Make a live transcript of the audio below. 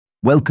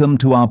Welcome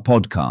to our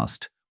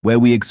podcast, where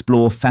we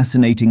explore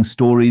fascinating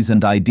stories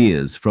and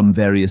ideas from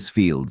various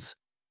fields.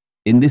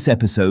 In this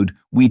episode,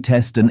 we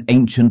test an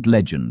ancient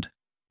legend,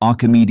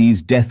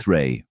 Archimedes' death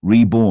ray,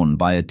 reborn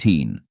by a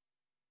teen.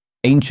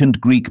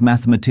 Ancient Greek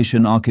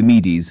mathematician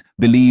Archimedes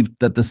believed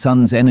that the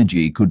sun's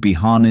energy could be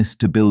harnessed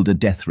to build a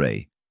death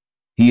ray.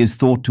 He is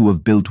thought to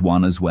have built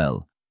one as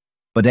well,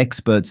 but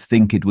experts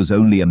think it was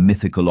only a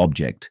mythical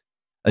object.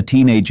 A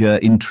teenager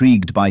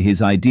intrigued by his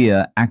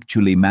idea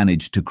actually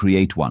managed to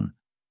create one.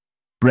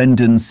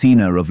 Brenden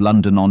Sener of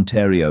London,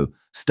 Ontario,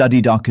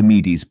 studied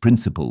Archimedes'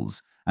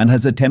 principles and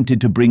has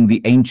attempted to bring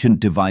the ancient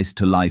device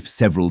to life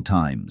several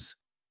times.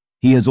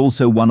 He has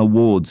also won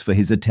awards for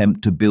his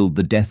attempt to build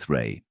the death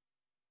ray.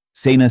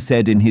 Sener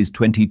said in his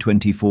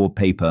 2024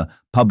 paper,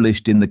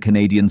 published in the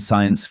Canadian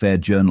Science Fair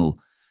Journal,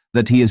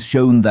 that he has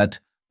shown that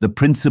the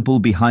principle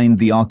behind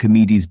the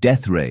Archimedes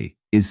death ray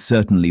is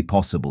certainly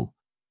possible.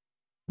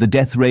 The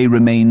death ray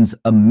remains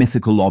a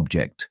mythical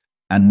object,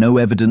 and no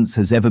evidence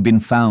has ever been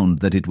found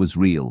that it was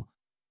real.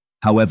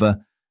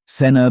 However,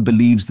 Sener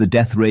believes the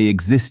death ray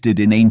existed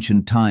in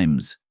ancient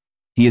times.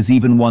 He has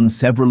even won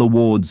several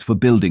awards for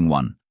building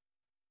one.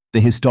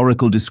 The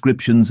historical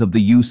descriptions of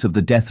the use of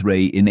the death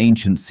ray in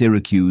ancient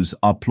Syracuse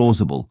are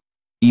plausible,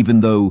 even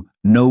though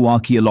no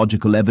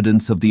archaeological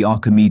evidence of the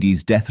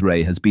Archimedes death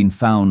ray has been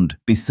found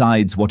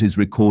besides what is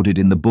recorded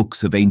in the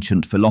books of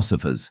ancient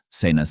philosophers,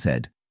 Sener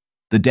said.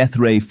 The death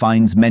ray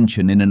finds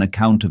mention in an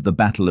account of the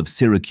Battle of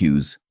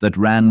Syracuse that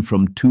ran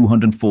from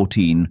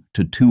 214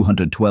 to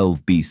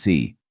 212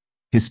 BC.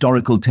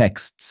 Historical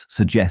texts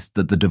suggest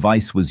that the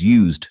device was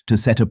used to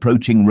set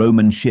approaching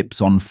Roman ships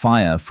on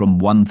fire from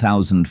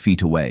 1,000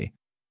 feet away.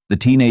 The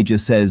teenager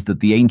says that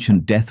the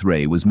ancient death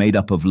ray was made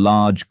up of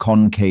large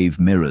concave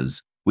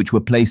mirrors, which were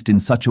placed in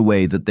such a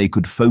way that they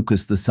could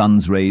focus the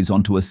sun's rays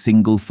onto a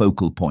single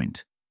focal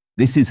point.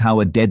 This is how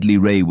a deadly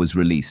ray was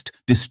released,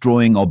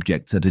 destroying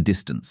objects at a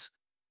distance.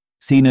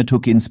 Sener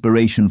took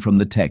inspiration from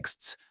the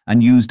texts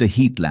and used a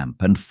heat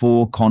lamp and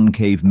 4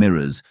 concave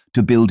mirrors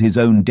to build his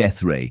own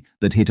death ray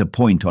that hit a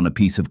point on a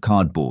piece of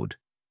cardboard.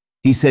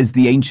 He says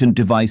the ancient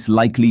device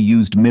likely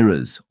used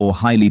mirrors or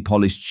highly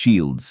polished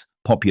shields,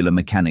 Popular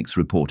Mechanics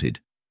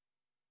reported.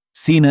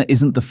 Sener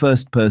isn't the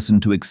first person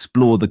to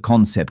explore the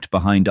concept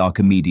behind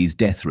Archimedes'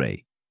 death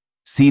ray.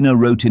 Sener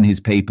wrote in his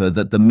paper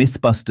that the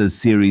Mythbusters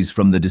series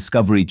from the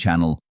Discovery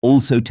Channel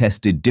also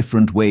tested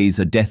different ways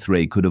a death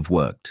ray could have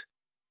worked.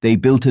 They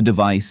built a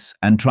device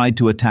and tried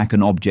to attack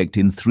an object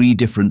in 3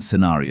 different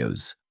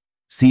scenarios.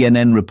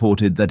 CNN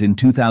reported that in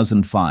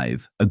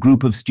 2005, a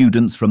group of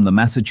students from the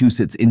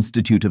Massachusetts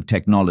Institute of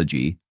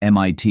Technology,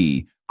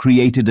 MIT,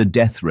 created a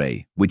death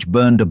ray which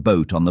burned a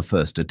boat on the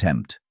first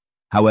attempt.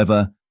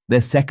 However,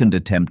 their second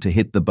attempt to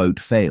hit the boat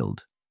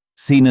failed.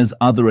 Sener's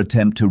other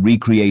attempt to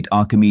recreate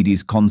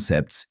Archimedes'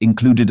 concepts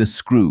included a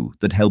screw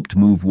that helped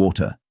move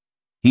water.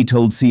 He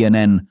told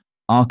CNN,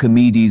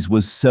 "Archimedes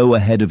was so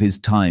ahead of his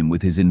time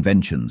with his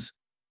inventions.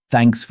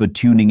 Thanks for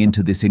tuning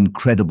into this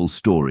incredible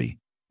story.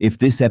 If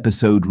this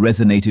episode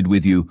resonated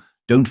with you,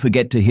 don't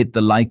forget to hit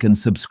the like and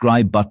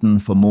subscribe button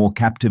for more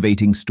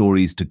captivating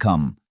stories to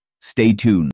come. Stay tuned."